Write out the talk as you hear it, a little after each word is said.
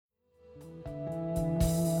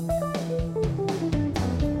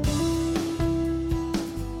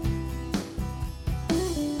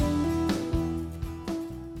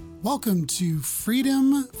Welcome to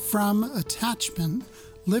Freedom from Attachment,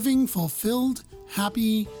 Living Fulfilled,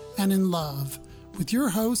 Happy, and in Love, with your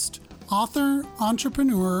host, author,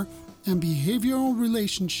 entrepreneur, and behavioral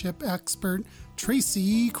relationship expert,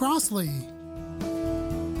 Tracy Crossley.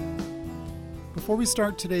 Before we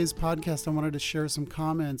start today's podcast, I wanted to share some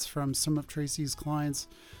comments from some of Tracy's clients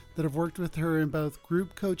that have worked with her in both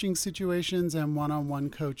group coaching situations and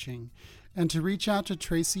one-on-one coaching. And to reach out to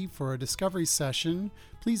Tracy for a discovery session,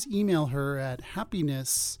 please email her at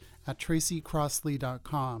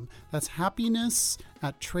happiness@tracycrossley.com. That's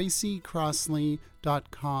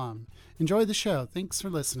happiness@tracycrossley.com. Enjoy the show. Thanks for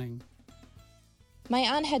listening. My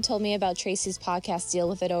aunt had told me about Tracy's podcast Deal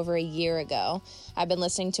With It over a year ago. I've been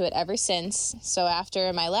listening to it ever since. So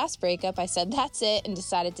after my last breakup, I said that's it and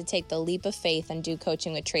decided to take the leap of faith and do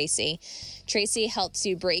coaching with Tracy. Tracy helps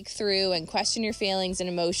you break through and question your feelings and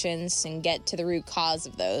emotions and get to the root cause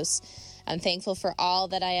of those. I'm thankful for all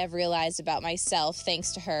that I have realized about myself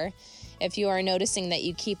thanks to her. If you are noticing that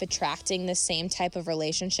you keep attracting the same type of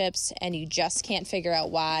relationships and you just can't figure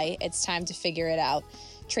out why, it's time to figure it out.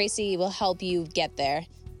 Tracy will help you get there.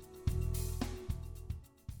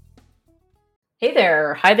 Hey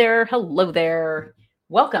there. Hi there. Hello there.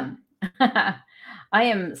 Welcome. I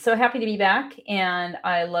am so happy to be back, and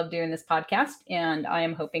I love doing this podcast, and I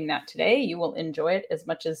am hoping that today you will enjoy it as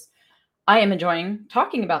much as I am enjoying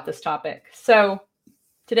talking about this topic. So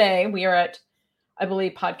today we are at, I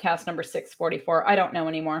believe, podcast number 644. I don't know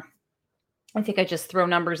anymore. I think I just throw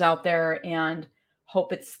numbers out there and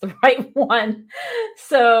hope it's the right one.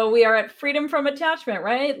 So we are at freedom from attachment,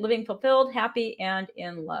 right? Living fulfilled, happy, and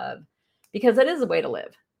in love, because it is a way to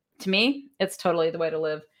live. To me, it's totally the way to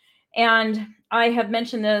live. And I have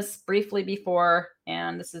mentioned this briefly before,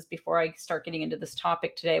 and this is before I start getting into this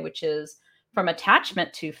topic today, which is from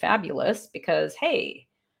attachment to fabulous, because, hey,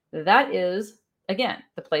 that is, again,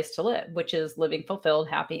 the place to live, which is living fulfilled,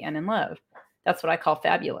 happy, and in love. That's what I call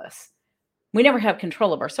fabulous. We never have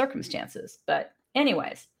control of our circumstances, but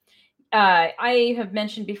anyways, I have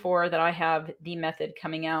mentioned before that I have the method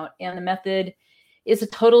coming out, and the method is a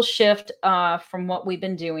total shift from what we've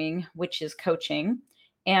been doing, which is coaching,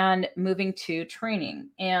 and moving to training.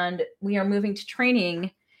 And we are moving to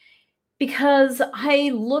training because I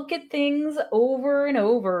look at things over and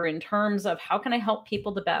over in terms of how can I help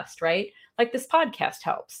people the best, right? Like this podcast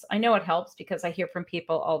helps. I know it helps because I hear from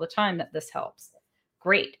people all the time that this helps.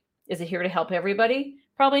 Great. Is it here to help everybody?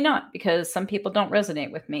 Probably not, because some people don't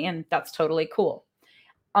resonate with me, and that's totally cool.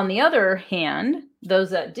 On the other hand,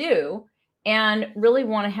 those that do and really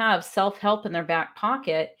want to have self-help in their back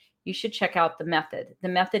pocket, you should check out the method. The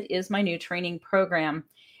method is my new training program,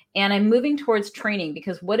 and I'm moving towards training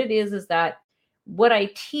because what it is that what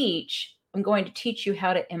I teach, I'm going to teach you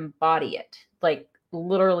how to embody it, like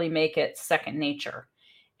literally make it second nature.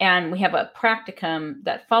 And we have a practicum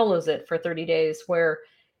that follows it for 30 days where,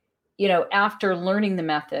 you know, after learning the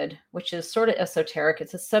method, which is sort of esoteric,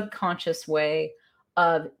 it's a subconscious way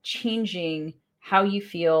of changing how you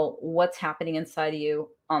feel, what's happening inside of you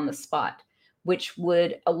on the spot, which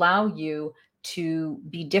would allow you to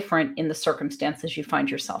be different in the circumstances you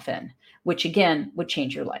find yourself in, which again would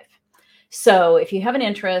change your life. So if you have an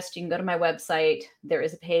interest, you can go to my website. There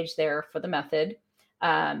is a page there for the method.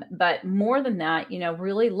 But more than that, you know,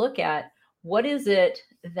 really look at what is it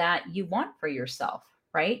that you want for yourself,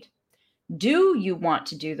 right? Do you want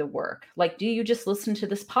to do the work? Like, do you just listen to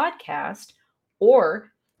this podcast,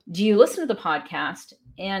 or do you listen to the podcast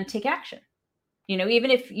and take action? You know,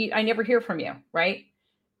 even if I never hear from you, right?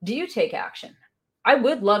 Do you take action? I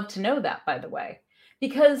would love to know that, by the way,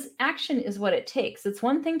 because action is what it takes. It's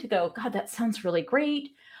one thing to go, God, that sounds really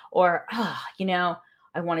great. Or, you know,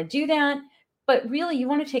 I want to do that. But really, you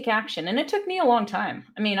want to take action. And it took me a long time.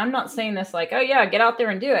 I mean, I'm not saying this like, oh yeah, get out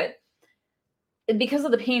there and do it. Because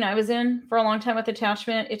of the pain I was in for a long time with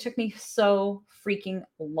attachment, it took me so freaking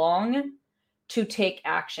long to take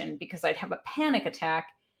action because I'd have a panic attack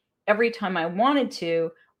every time I wanted to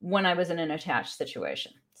when I was in an attached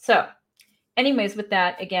situation. So anyways, with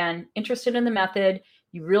that, again, interested in the method,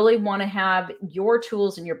 you really want to have your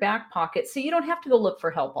tools in your back pocket so you don't have to go look for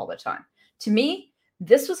help all the time. To me,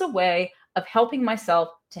 this was a way of helping myself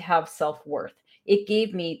to have self-worth. It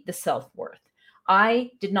gave me the self-worth. I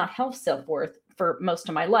did not have self-worth for most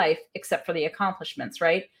of my life, except for the accomplishments,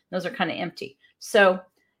 right? Those are kind of empty. So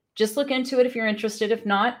just look into it if you're interested. If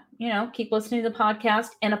not, you know, keep listening to the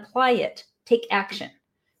podcast and apply it. Take action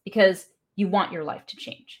because you want your life to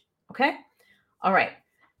change. Okay? All right.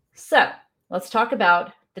 So let's talk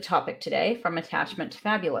about the topic today, from attachment to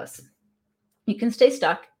fabulous. You can stay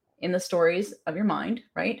stuck in the stories of your mind,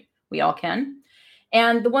 right? We all can.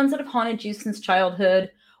 And the ones that have haunted you since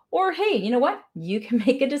childhood, Or, hey, you know what? You can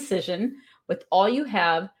make a decision with all you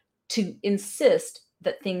have to insist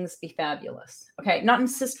that things be fabulous. Okay. Not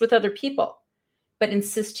insist with other people, but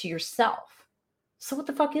insist to yourself. So, what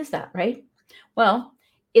the fuck is that, right? Well,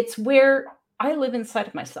 it's where I live inside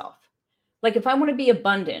of myself. Like, if I want to be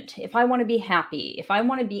abundant, if I want to be happy, if I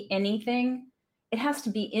want to be anything, it has to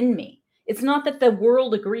be in me. It's not that the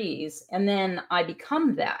world agrees and then I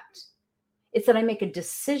become that. It's that I make a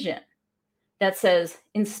decision that says,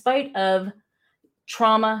 in spite of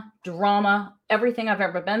trauma, drama, everything I've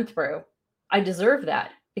ever been through, I deserve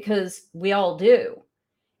that, because we all do.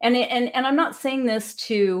 And I'm not saying this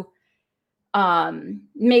to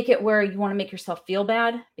make it where you want to make yourself feel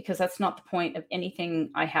bad, because that's not the point of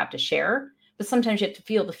anything I have to share. But sometimes you have to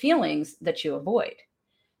feel the feelings that you avoid.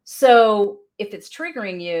 So if it's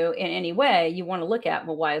triggering you in any way, you want to look at,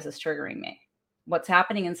 well, why is this triggering me? What's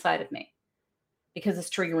happening inside of me? Because it's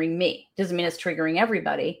triggering me. Doesn't mean it's triggering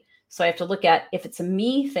everybody. So I have to look at, if it's a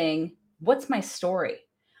me thing, what's my story?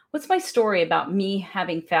 What's my story about me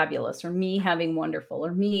having fabulous, or me having wonderful,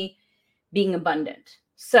 or me being abundant?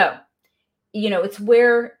 So, it's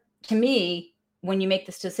where, to me, when you make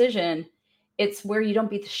this decision, it's where you don't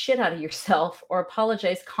beat the shit out of yourself or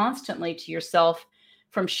apologize constantly to yourself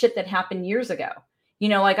from shit that happened years ago.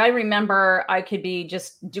 Like, I remember I could be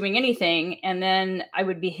just doing anything, and then I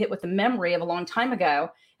would be hit with a memory of a long time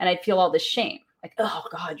ago, and I'd feel all this shame. Like, oh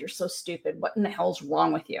God, you're so stupid. What in the hell's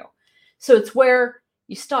wrong with you? So it's where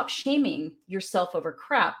you stop shaming yourself over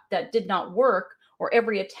crap that did not work, or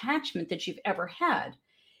every attachment that you've ever had.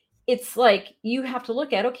 It's like, you have to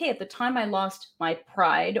look at, okay, at the time I lost my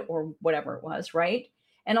pride or whatever it was, right?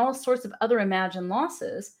 And all sorts of other imagined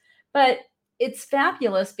losses. But it's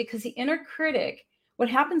fabulous, because the inner critic, what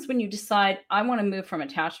happens when you decide, I want to move from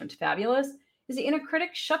attachment to fabulous, is the inner critic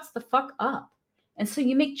shuts the fuck up. And so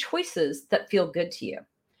you make choices that feel good to you.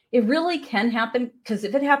 It really can happen, because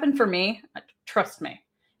if it happened for me, trust me,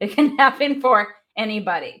 it can happen for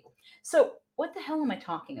anybody. So what the hell am I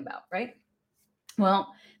talking about, right?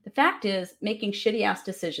 Well, the fact is, making shitty ass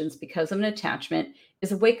decisions because of an attachment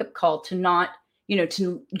is a wake up call to not,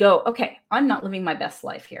 to go, okay, I'm not living my best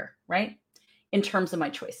life here, right? In terms of my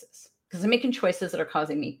choices, because I'm making choices that are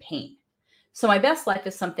causing me pain. So my best life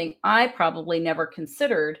is something I probably never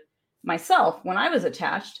considered myself when I was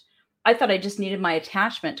attached. I thought I just needed my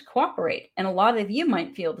attachment to cooperate. And a lot of you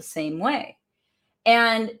might feel the same way.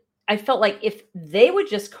 And I felt like if they would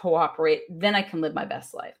just cooperate, then I can live my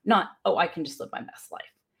best life. Not, oh, I can just live my best life.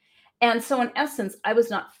 And so in essence, I was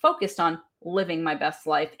not focused on living my best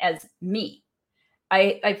life as me.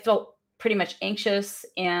 I felt pretty much anxious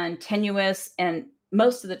and tenuous. And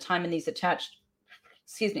most of the time in these attached,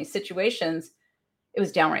 situations, it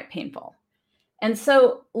was downright painful. And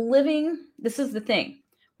so this is the thing.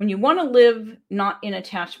 When you want to live not in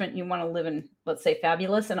attachment, you want to live in, let's say,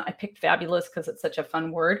 fabulous. And I picked fabulous because it's such a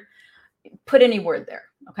fun word. Put any word there.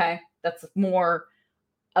 Okay. That's more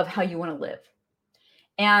of how you want to live.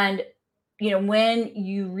 And, when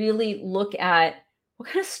you really look at, what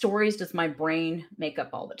kind of stories does my brain make up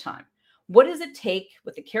all the time? What does it take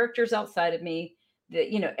with the characters outside of me,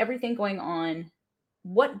 everything going on?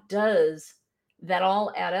 What does that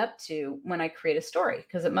all add up to when I create a story?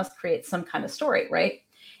 Because it must create some kind of story, right?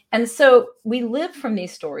 And so we live from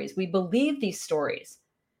these stories. We believe these stories.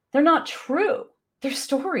 They're not true. They're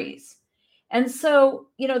stories. And so,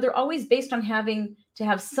 they're always based on having to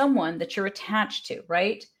have someone that you're attached to,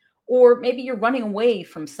 right? Or maybe you're running away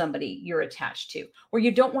from somebody you're attached to, or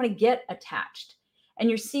you don't want to get attached. And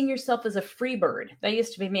you're seeing yourself as a free bird. That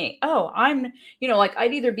used to be me. Oh, I'm, like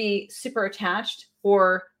I'd either be super attached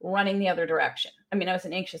or running the other direction. I mean, I was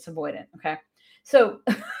an anxious avoidant. Okay. So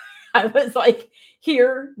I was like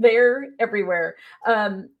here, there, everywhere.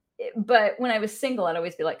 But when I was single, I'd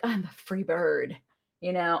always be like, I'm a free bird.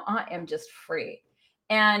 I am just free.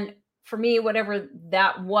 And for me, whatever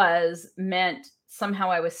that was meant somehow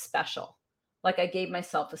I was special. Like I gave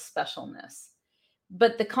myself a specialness.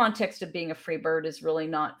 But the context of being a free bird is really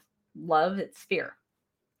not love, it's fear.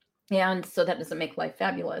 And so that doesn't make life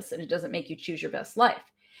fabulous, and it doesn't make you choose your best life.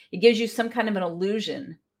 It gives you some kind of an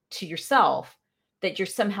illusion to yourself that you're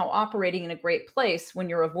somehow operating in a great place when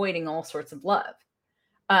you're avoiding all sorts of love.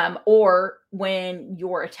 Or when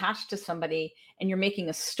you're attached to somebody and you're making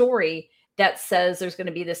a story that says there's going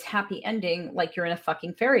to be this happy ending, like you're in a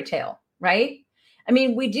fucking fairy tale, right? I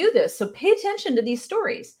mean, we do this. So pay attention to these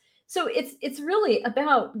stories. So it's really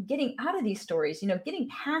about getting out of these stories, getting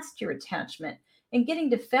past your attachment and getting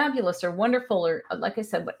to fabulous or wonderful, or like I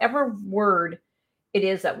said, whatever word it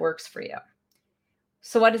is that works for you.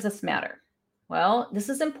 So why does this matter? Well, this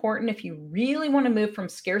is important if you really want to move from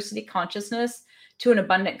scarcity consciousness to an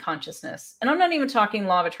abundant consciousness. And I'm not even talking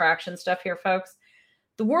law of attraction stuff here, folks.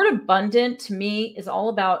 The word abundant to me is all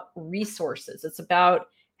about resources. It's about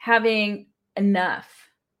having enough.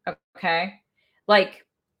 Okay. Like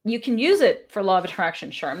you can use it for law of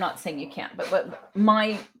attraction. Sure. I'm not saying you can't, but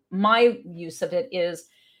my use of it is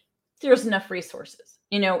there's enough resources.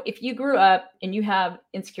 If you grew up and you have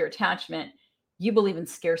insecure attachment, you believe in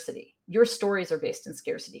scarcity. Your stories are based in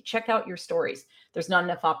scarcity. Check out your stories. There's not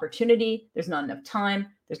enough opportunity. There's not enough time.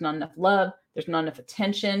 There's not enough love. There's not enough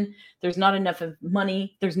attention. There's not enough of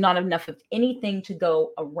money. There's not enough of anything to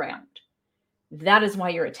go around. That is why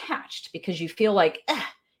you're attached, because you feel like,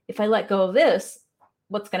 if I let go of this,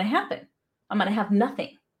 what's going to happen? I'm going to have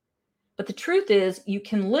nothing. But the truth is you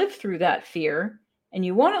can live through that fear, and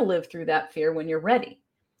you want to live through that fear when you're ready.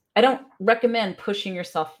 I don't recommend pushing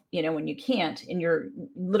yourself, when you can't, and you're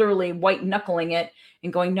literally white knuckling it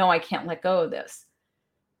and going, no, I can't let go of this.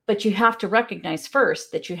 But you have to recognize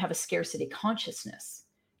first that you have a scarcity consciousness,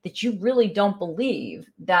 that you really don't believe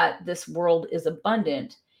that this world is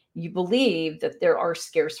abundant. You believe that there are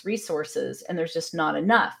scarce resources and there's just not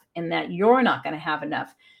enough, and that you're not going to have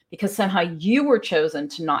enough because somehow you were chosen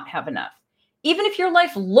to not have enough. Even if your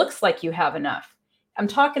life looks like you have enough, I'm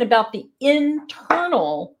talking about the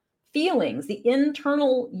internal feelings, the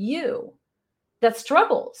internal you that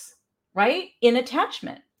struggles, right? In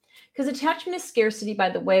attachment. Because attachment is scarcity, by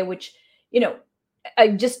the way, which,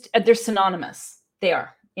 they're synonymous. They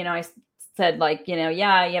are. I said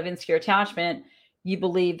yeah, you have insecure attachment. You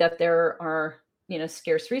believe that there are,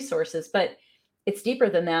 scarce resources, but it's deeper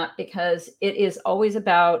than that, because it is always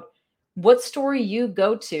about what story you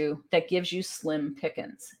go to that gives you slim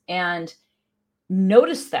pickings. And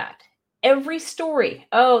notice that every story,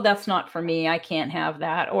 oh, that's not for me, I can't have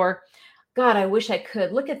that. Or, God, I wish I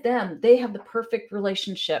could. Look at them. They have the perfect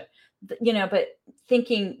relationship, but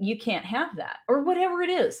thinking you can't have that, or whatever it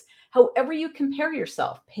is, however you compare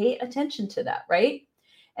yourself, pay attention to that, right?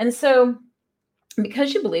 And so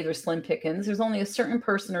because you believe there's slim pickings, there's only a certain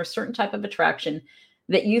person or a certain type of attraction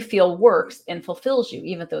that you feel works and fulfills you,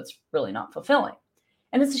 even though it's really not fulfilling.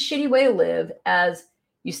 And it's a shitty way to live, as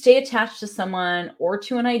you stay attached to someone or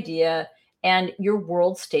to an idea, and your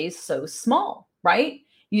world stays so small, right?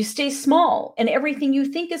 You stay small, and everything you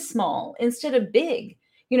think is small instead of big.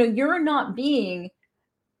 You're not being,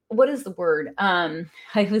 what is the word? I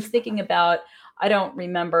was thinking about, I don't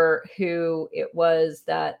remember who it was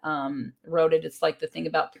that wrote it. It's like the thing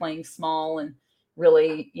about playing small and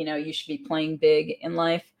really, you should be playing big in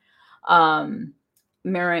life.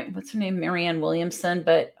 What's her name? Marianne Williamson,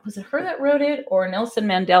 but was it her that wrote it, or Nelson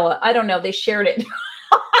Mandela? I don't know. They shared it.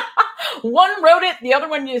 One wrote it, the other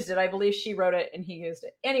one used it. I believe she wrote it and he used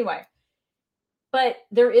it. Anyway, but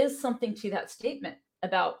there is something to that statement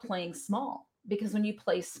about playing small, because when you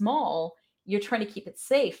play small, you're trying to keep it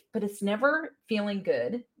safe, but it's never feeling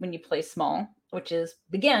good when you play small, which is,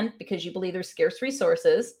 again, because you believe there's scarce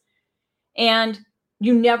resources, and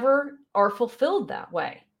you never are fulfilled that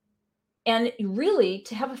way. And really,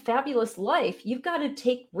 to have a fabulous life, you've got to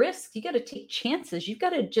take risks. You got to take chances. You've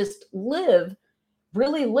got to just live,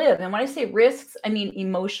 really live. And when I say risks, I mean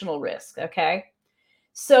emotional risk. Okay.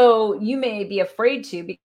 So you may be afraid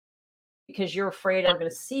to, because you're afraid they're going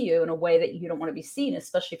to see you in a way that you don't want to be seen,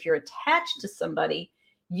 especially if you're attached to somebody.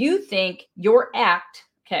 You think your act,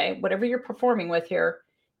 okay, whatever you're performing with here,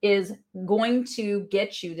 is going to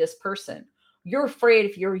get you this person. You're afraid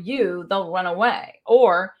if you're you, they'll run away.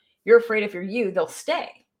 Or you're afraid if you're you, they'll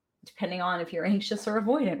stay, depending on if you're anxious or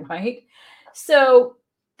avoidant, right? So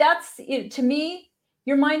that's it. To me,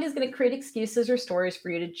 your mind is going to create excuses or stories for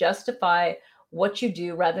you to justify what you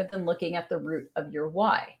do, rather than looking at the root of your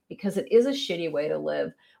why, because it is a shitty way to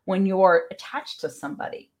live when you're attached to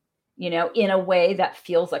somebody, in a way that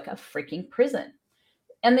feels like a freaking prison.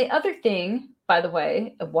 And the other thing, by the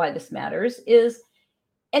way, of why this matters is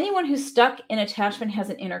anyone who's stuck in attachment has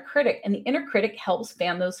an inner critic, and the inner critic helps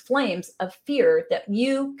fan those flames of fear that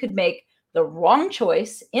you could make the wrong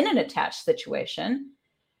choice in an attached situation.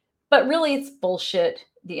 But really, it's bullshit.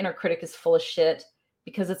 The inner critic is full of shit,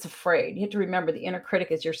 because it's afraid. You have to remember, the inner critic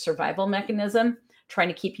is your survival mechanism, trying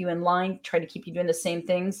to keep you in line, trying to keep you doing the same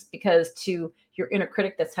things, because to your inner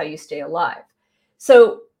critic, that's how you stay alive.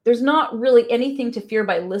 So there's not really anything to fear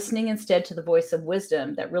by listening instead to the voice of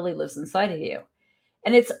wisdom that really lives inside of you.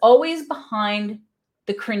 And it's always behind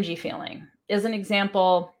the cringy feeling. As an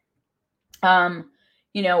example, I've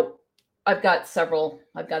got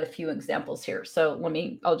a few examples here. So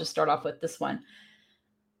I'll just start off with this one,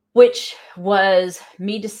 which was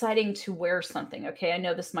me deciding to wear something. Okay. I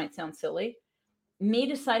know this might sound silly. Me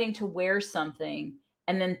deciding to wear something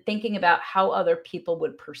and then thinking about how other people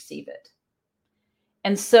would perceive it.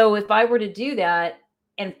 And so if I were to do that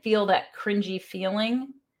and feel that cringy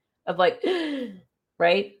feeling of like,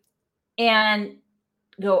 right? And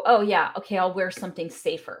go, oh yeah, okay, I'll wear something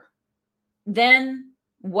safer. Then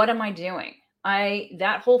what am I doing?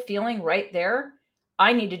 That whole feeling right there,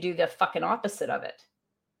 I need to do the fucking opposite of it.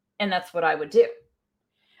 And that's what I would do.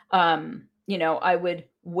 I would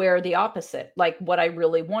wear the opposite, like what I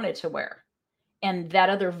really wanted to wear. And that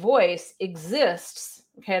other voice exists.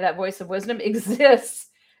 Okay. That voice of wisdom exists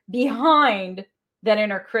behind that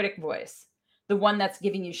inner critic voice, the one that's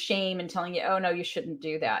giving you shame and telling you, oh, no, you shouldn't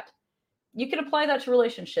do that. You can apply that to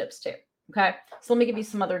relationships too. Okay. So let me give you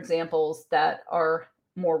some other examples that are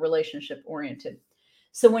more relationship oriented.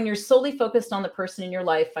 So when you're solely focused on the person in your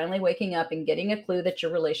life, finally waking up and getting a clue that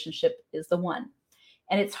your relationship is the one.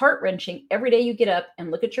 And it's heart-wrenching every day you get up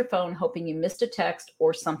and look at your phone, hoping you missed a text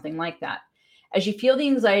or something like that. As you feel the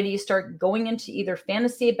anxiety, you start going into either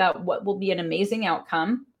fantasy about what will be an amazing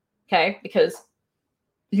outcome, okay, because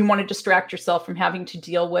you want to distract yourself from having to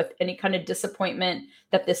deal with any kind of disappointment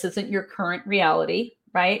that this isn't your current reality,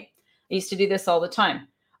 right? I used to do this all the time.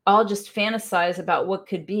 I'll just fantasize about what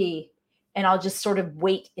could be, and I'll just sort of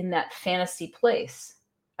wait in that fantasy place,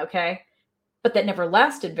 okay? But that never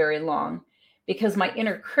lasted very long because my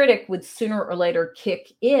inner critic would sooner or later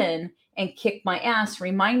kick in and kick my ass,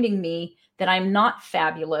 reminding me that I'm not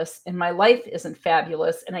fabulous and my life isn't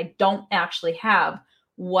fabulous and I don't actually have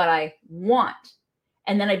what I want.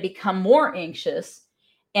 And then I'd become more anxious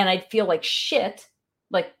and I'd feel like shit.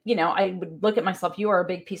 Like, I would look at myself, you are a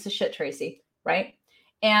big piece of shit, Tracy, right?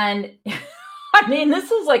 And I mean,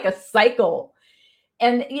 this is like a cycle.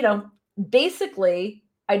 And, basically,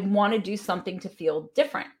 I'd want to do something to feel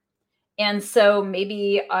different. And so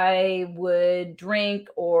maybe I would drink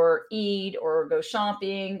or eat or go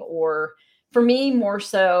shopping, or for me, more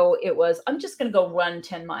so, it was, I'm just going to go run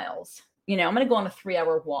 10 miles. I'm going to go on a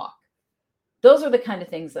 3-hour walk. Those are the kind of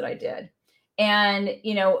things that I did. And,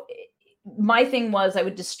 my thing was I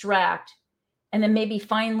would distract. And then maybe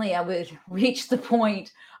finally I would reach the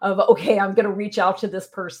point of, okay, I'm going to reach out to this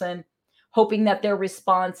person, hoping that their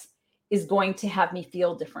response is going to have me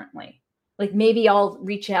feel differently. Like maybe I'll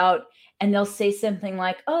reach out and they'll say something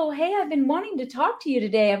like, oh, hey, I've been wanting to talk to you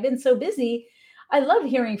today. I've been so busy. I love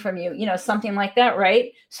hearing from you, something like that,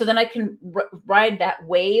 right? So then I can ride that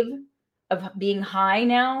wave of being high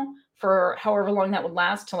now for however long that would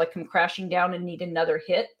last till I come crashing down and need another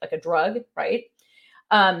hit, like a drug, right?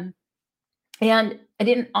 And I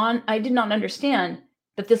did not understand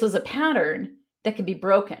that this was a pattern that could be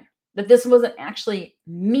broken, that this wasn't actually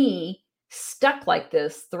me stuck like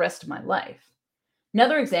this the rest of my life.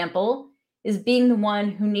 Another example is being the one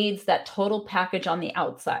who needs that total package on the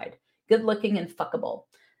outside, good looking and fuckable.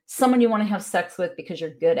 Someone you want to have sex with because you're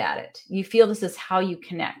good at it. You feel this is how you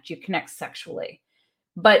connect sexually.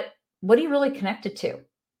 But what are you really connected to?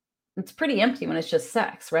 It's pretty empty when it's just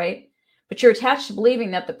sex, right? But you're attached to believing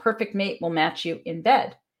that the perfect mate will match you in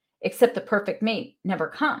bed, except the perfect mate never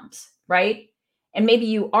comes, right? And maybe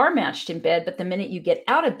you are matched in bed, but the minute you get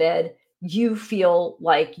out of bed, you feel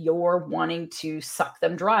like you're wanting to suck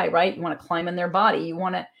them dry, right? You want to climb in their body.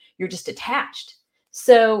 You're just attached.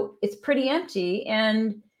 So it's pretty empty.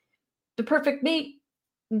 And the perfect mate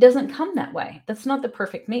doesn't come that way. That's not the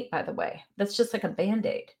perfect mate, by the way. That's just like a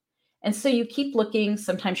Band-Aid. And so you keep looking.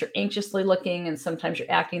 Sometimes you're anxiously looking, and sometimes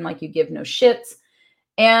you're acting like you give no shits.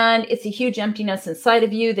 And it's a huge emptiness inside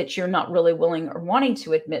of you that you're not really willing or wanting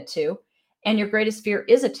to admit to. And your greatest fear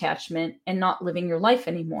is attachment and not living your life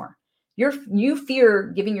anymore. You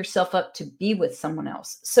fear giving yourself up to be with someone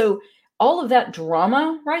else. So all of that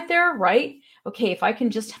drama right there, right? Okay, if I can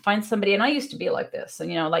just find somebody, and I used to be like this,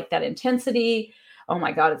 and like that intensity. Oh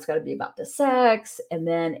my God, it's got to be about the sex. And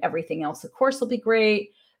then everything else, of course, will be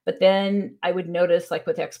great. But then I would notice, like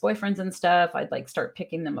with ex-boyfriends and stuff, I'd like start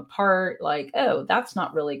picking them apart. Like, oh, that's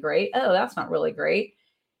not really great. Oh, that's not really great.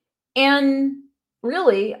 And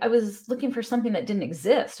really, I was looking for something that didn't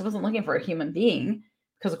exist. I wasn't looking for a human being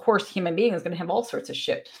because, of course, human being is going to have all sorts of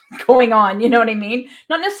shit going on. You know what I mean?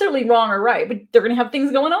 Not necessarily wrong or right, but they're going to have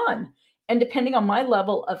things going on. And depending on my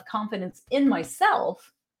level of confidence in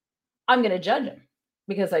myself, I'm going to judge them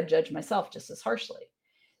because I judge myself just as harshly.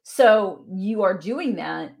 So you are doing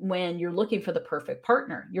that when you're looking for the perfect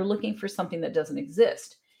partner. You're looking for something that doesn't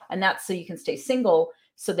exist. And that's so you can stay single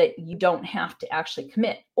so that you don't have to actually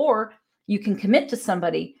commit. Or you can commit to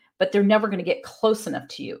somebody, but they're never going to get close enough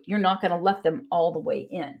to you. You're not going to let them all the way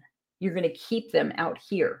in. You're going to keep them out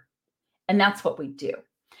here. And that's what we do.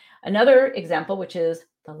 Another example, which is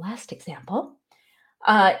the last example,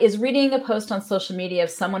 is reading a post on social media of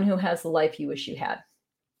someone who has the life you wish you had.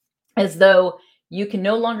 As though You can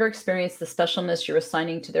no longer experience the specialness you're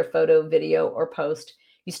assigning to their photo, video, or post.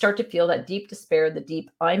 You start to feel that deep despair, the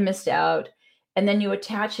deep I missed out, and then you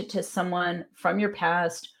attach it to someone from your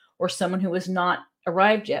past or someone who has not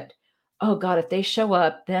arrived yet. Oh God, if they show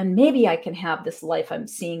up, then maybe I can have this life I'm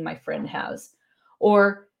seeing my friend has.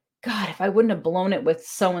 Or God, if I wouldn't have blown it with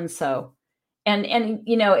so-and-so. And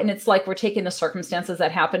it's like we're taking the circumstances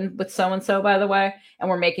that happened with so-and-so, by the way, and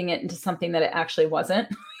we're making it into something that it actually wasn't,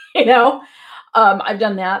 I've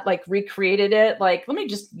done that, like recreated it. Like, let me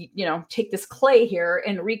just, take this clay here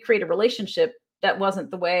and recreate a relationship that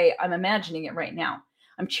wasn't the way I'm imagining it right now.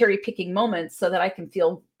 I'm cherry picking moments so that I can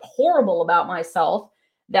feel horrible about myself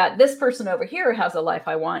that this person over here has a life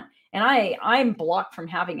I want. And I'm blocked from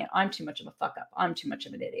having it. I'm too much of a fuck up. I'm too much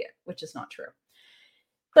of an idiot, which is not true.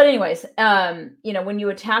 But anyways, when you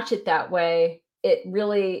attach it that way, it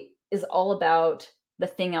really is all about the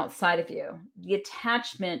thing outside of you. The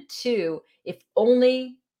attachment to, if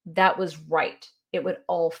only that was right, it would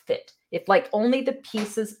all fit. If like only the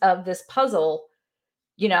pieces of this puzzle,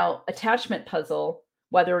 attachment puzzle,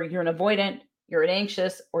 whether you're an avoidant, you're an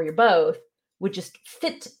anxious, or you're both, would just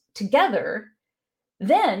fit together,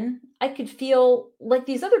 then I could feel like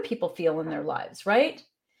these other people feel in their lives, right?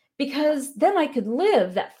 Because then I could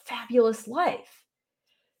live that fabulous life.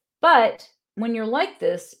 But when you're like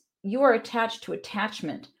this, you are attached to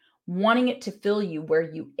attachment, wanting it to fill you where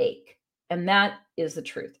you ache. And that is the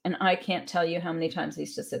truth. And I can't tell you how many times I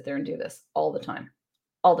used to sit there and do this all the time.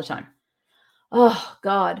 Oh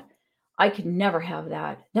God, I could never have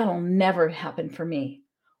that. That'll never happen for me.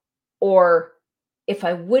 Or if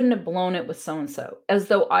I wouldn't have blown it with so-and-so, as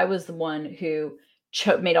though I was the one who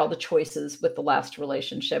made all the choices with the last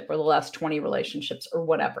relationship or the last 20 relationships or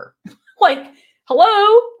whatever. Like,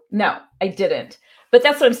 hello? No, I didn't. But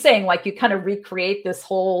that's what I'm saying. Like, you kind of recreate this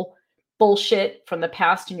whole bullshit from the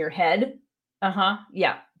past in your head.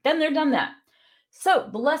 Yeah. Then they're done that. So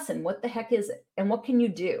the lesson, what the heck is it? And what can you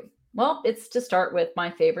do? Well, it's to start with my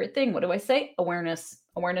favorite thing. What do I say? Awareness.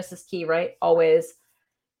 Awareness is key, right? Always.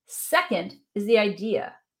 Second is the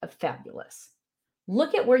idea of fabulous.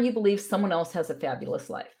 Look at where you believe someone else has a fabulous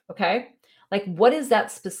life. Okay. Like, what is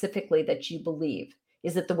that specifically that you believe?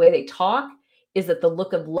 Is it the way they talk? Is it the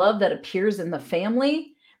look of love that appears in the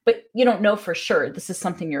family? But you don't know for sure. This is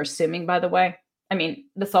something you're assuming, by the way. I mean,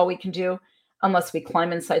 that's all we can do unless we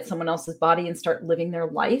climb inside someone else's body and start living their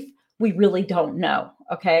life. We really don't know.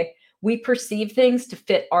 Okay. We perceive things to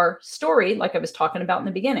fit our story, like I was talking about in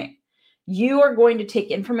the beginning. You are going to take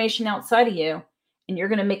information outside of you and you're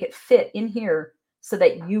going to make it fit in here so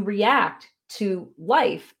that you react to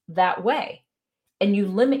life that way and you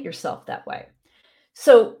limit yourself that way.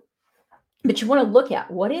 So, but you want to look at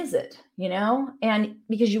what is it, and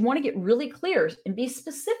because you want to get really clear and be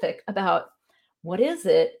specific about what is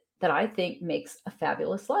it that I think makes a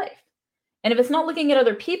fabulous life. And if it's not looking at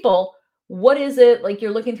other people, what is it? Like,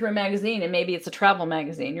 you're looking through a magazine and maybe it's a travel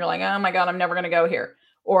magazine. You're like, oh my God, I'm never going to go here.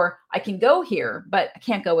 Or I can go here, but I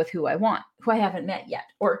can't go with who I want, who I haven't met yet,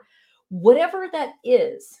 or whatever that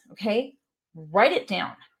is. Okay. Write it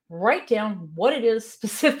down. Write down what it is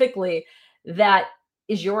specifically that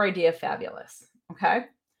is your idea of fabulous. Okay.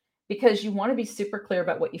 Because you want to be super clear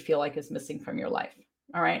about what you feel like is missing from your life.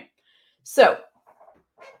 All right. So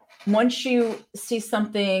once you see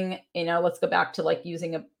something, let's go back to like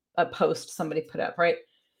using a post somebody put up, right?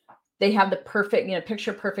 They have the perfect,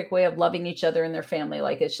 picture perfect way of loving each other and their family.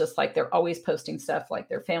 Like, it's just like they're always posting stuff like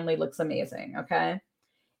their family looks amazing. Okay.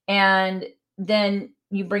 And then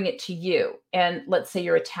you bring it to you. And let's say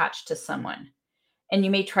you're attached to someone and you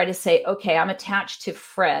may try to say, okay, I'm attached to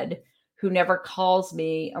Fred, who never calls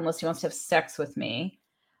me unless he wants to have sex with me.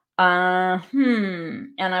 And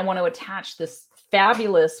I want to attach this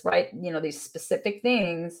fabulous, right? These specific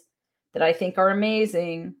things that I think are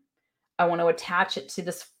amazing. I want to attach it to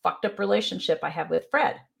this fucked up relationship I have with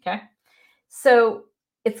Fred. Okay. So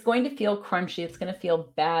it's going to feel crunchy. It's going to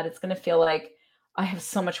feel bad. It's going to feel like I have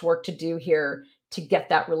so much work to do here to get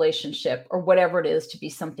that relationship or whatever it is to be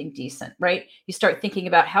something decent, right? You start thinking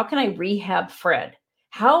about, how can I rehab Fred?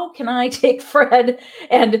 How can I take Fred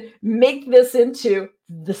and make this into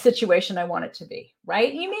the situation I want it to be,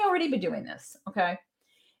 right? You may already be doing this. Okay.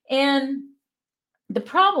 And the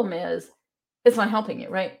problem is it's not helping you,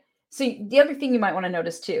 right? So the other thing you might want to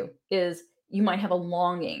notice too is you might have a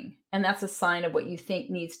longing, and that's a sign of what you think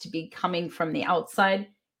needs to be coming from the outside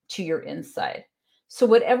to your inside. So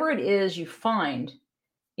whatever it is you find,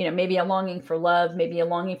 maybe a longing for love, maybe a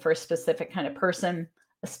longing for a specific kind of person,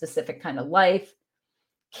 a specific kind of life,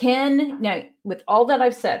 now with all that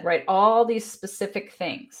I've said, right, all these specific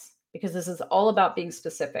things, because this is all about being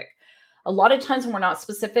specific. A lot of times when we're not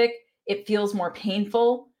specific, it feels more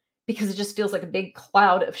painful because it just feels like a big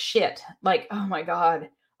cloud of shit. Like, oh my God,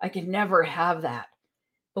 I could never have that.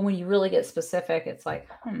 But when you really get specific, it's like,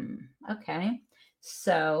 okay.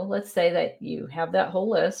 So let's say that you have that whole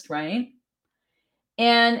list, right?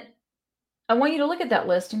 And I want you to look at that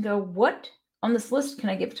list and go, what on this list can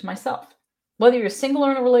I give to myself? Whether you're single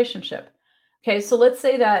or in a relationship. Okay, so let's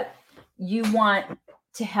say that you want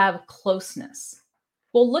to have closeness.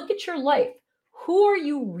 Well, look at your life. Who are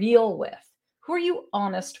you real with? Who are you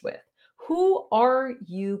honest with? Who are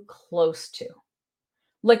you close to?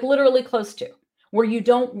 Like literally close to, where you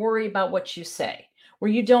don't worry about what you say,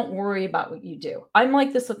 where you don't worry about what you do. I'm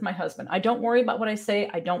like this with my husband. I don't worry about what I say.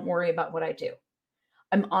 I don't worry about what I do.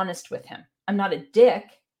 I'm honest with him. I'm not a dick,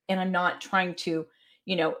 and I'm not trying to,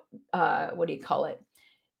 what do you call it?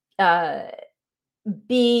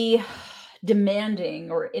 Be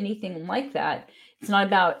demanding or anything like that. It's not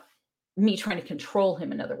about me trying to control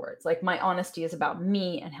him. In other words, like my honesty is about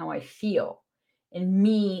me and how I feel and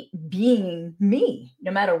me being me,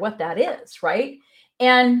 no matter what that is. Right.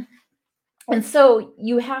 And so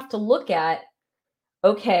you have to look at,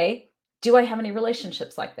 okay, do I have any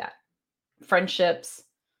relationships like that? Friendships,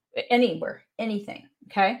 anywhere, anything.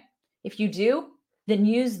 Okay. If you do, then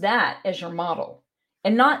use that as your model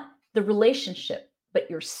and not the relationship, but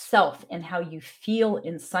yourself and how you feel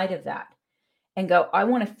inside of that. And go, I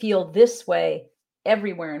want to feel this way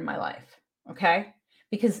everywhere in my life. Okay.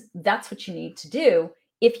 Because that's what you need to do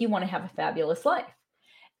if you want to have a fabulous life.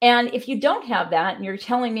 And if you don't have that and you're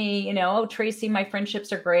telling me, oh, Tracy, my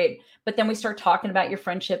friendships are great, but then we start talking about your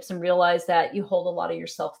friendships and realize that you hold a lot of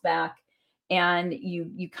yourself back and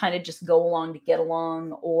you kind of just go along to get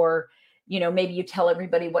along, or, maybe you tell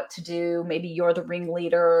everybody what to do. Maybe you're the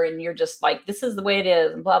ringleader and you're just like, this is the way it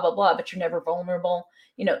is and blah, blah, blah, but you're never vulnerable.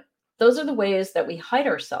 Those are the ways that we hide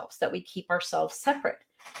ourselves, that we keep ourselves separate.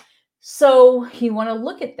 So you want to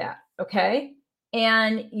look at that. Okay.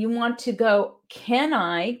 And you want to go, can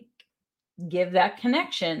I give that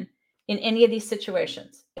connection in any of these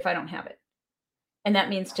situations if I don't have it? And that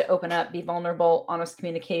means to open up, be vulnerable, honest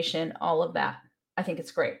communication, all of that. I think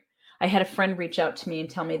it's great. I had a friend reach out to me and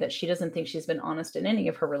tell me that she doesn't think she's been honest in any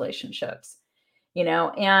of her relationships,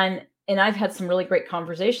 and I've had some really great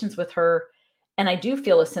conversations with her, and I do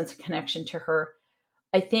feel a sense of connection to her.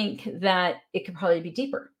 I think that it could probably be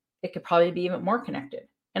deeper. It could probably be even more connected.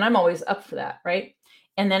 And I'm always up for that, right?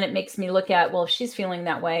 And then it makes me look at, well, if she's feeling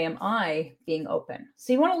that way, am I being open?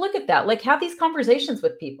 So you want to look at that, like have these conversations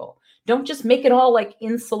with people. Don't just make it all like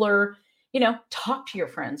insular, talk to your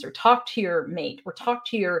friends or talk to your mate or talk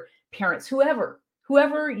to your parents,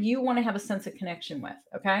 whoever you want to have a sense of connection with.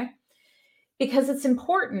 Okay. Because it's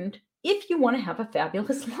important if you want to have a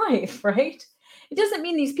fabulous life, right? It doesn't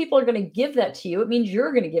mean these people are going to give that to you. It means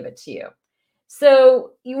you're going to give it to you.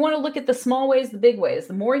 So you want to look at the small ways, the big ways.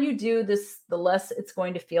 The more you do this, the less it's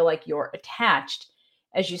going to feel like you're attached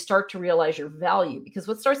as you start to realize your value. Because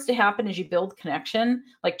what starts to happen is you build connection,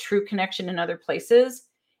 like true connection in other places.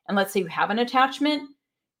 And let's say you have an attachment,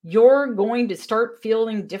 you're going to start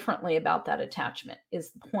feeling differently about that attachment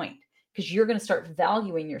is the point. Because you're going to start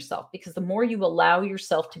valuing yourself. Because the more you allow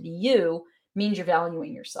yourself to be you means you're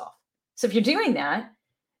valuing yourself. So if you're doing that,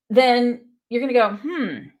 then you're going to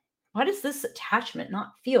go, why does this attachment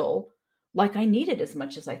not feel like I need it as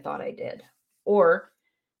much as I thought I did? Or,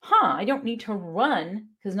 I don't need to run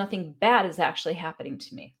because nothing bad is actually happening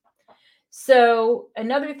to me. So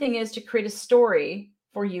another thing is to create a story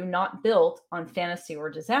for you not built on fantasy or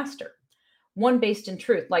disaster. One based in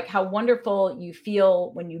truth, like how wonderful you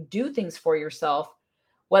feel when you do things for yourself,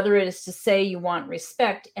 whether it is to say you want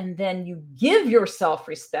respect and then you give yourself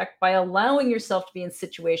respect by allowing yourself to be in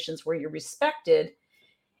situations where you're respected,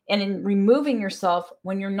 and in removing yourself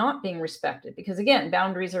when you're not being respected. Because again,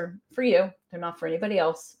 boundaries are for you. They're not for anybody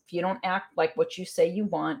else. If you don't act like what you say you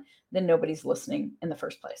want, then nobody's listening in the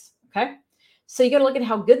first place. Okay. So you got to look at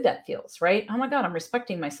how good that feels, right? Oh my God, I'm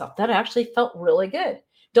respecting myself. That actually felt really good.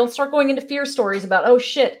 Don't start going into fear stories about, oh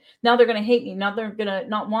shit, now they're going to hate me. Now they're going to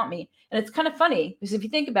not want me. And it's kind of funny because if you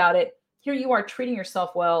think about it, here you are treating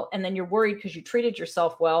yourself well, and then you're worried because you treated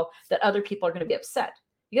yourself well that other people are going to be upset.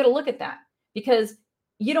 You got to look at that because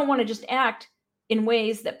you don't want to just act in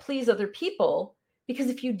ways that please other people, because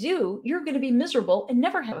if you do, you're going to be miserable and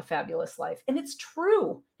never have a fabulous life. And it's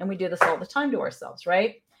true. And we do this all the time to ourselves,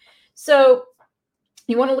 right? So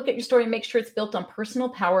you want to look at your story and make sure it's built on personal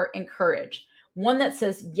power and courage. One that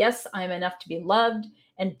says, yes, I'm enough to be loved,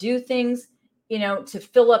 and do things, to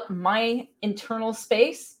fill up my internal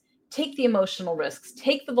space. Take the emotional risks,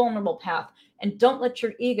 take the vulnerable path, and don't let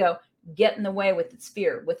your ego get in the way with its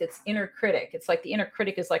fear, with its inner critic. It's like the inner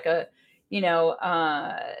critic is like a,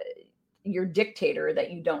 your dictator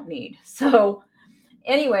that you don't need. So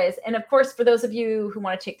anyways, and of course, for those of you who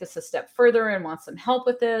want to take this a step further and want some help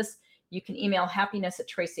with this, you can email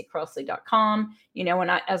happiness@tracycrossley.com.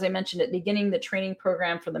 And as I mentioned at the beginning, the training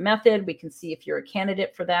program for the method, we can see if you're a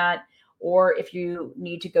candidate for that, or if you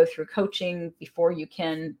need to go through coaching before you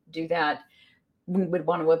can do that, we would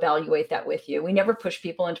want to evaluate that with you. We never push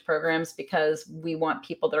people into programs because we want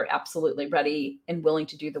people that are absolutely ready and willing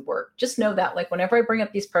to do the work. Just know that, like, whenever I bring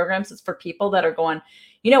up these programs, it's for people that are going,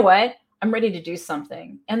 you know what, I'm ready to do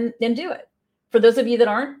something, and then do it. For those of you that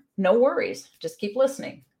aren't, no worries. Just keep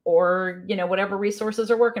listening, or, whatever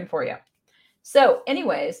resources are working for you. So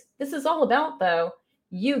anyways, this is all about, though,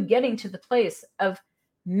 you getting to the place of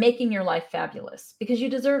making your life fabulous, because you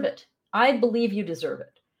deserve it. I believe you deserve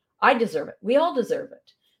it. I deserve it. We all deserve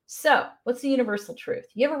it. So what's the universal truth?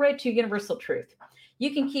 You have a right to universal truth.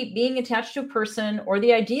 You can keep being attached to a person or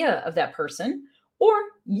the idea of that person, or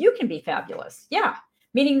you can be fabulous. Yeah.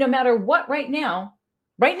 Meaning no matter what, right now,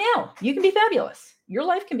 you can be fabulous. Your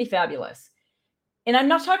life can be fabulous. And I'm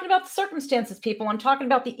not talking about the circumstances, people. I'm talking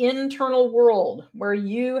about the internal world where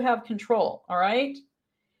you have control. All right.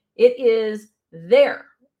 It is there.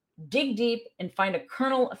 Dig deep and find a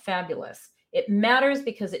kernel of fabulous. It matters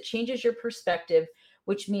because it changes your perspective,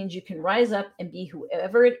 which means you can rise up and be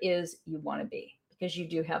whoever it is you want to be, because you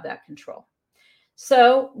do have that control.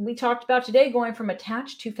 So we talked about today going from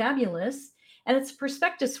attached to fabulous, and it's a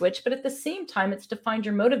perspective switch, but at the same time, it's to find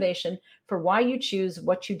your motivation for why you choose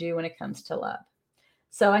what you do when it comes to love.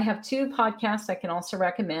 So I have 2 podcasts I can also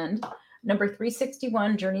recommend. Number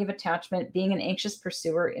 361, Journey of Attachment, Being an Anxious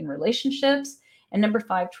Pursuer in Relationships, and number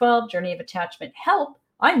 512, Journey of Attachment, Help,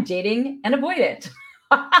 I'm Dating and Avoidant.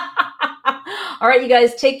 All right, you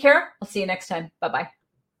guys, take care. I'll see you next time. Bye-bye.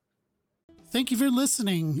 Thank you for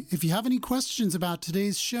listening. If you have any questions about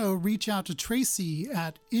today's show, reach out to Tracy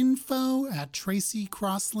at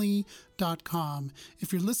info@tracycrossley.com.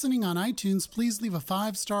 If you're listening on iTunes, please leave a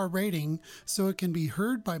 5-star rating so it can be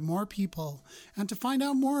heard by more people. And to find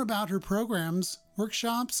out more about her programs,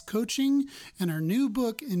 workshops, coaching, and her new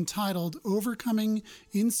book entitled Overcoming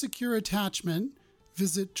Insecure Attachment,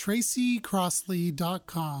 visit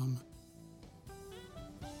tracycrossley.com.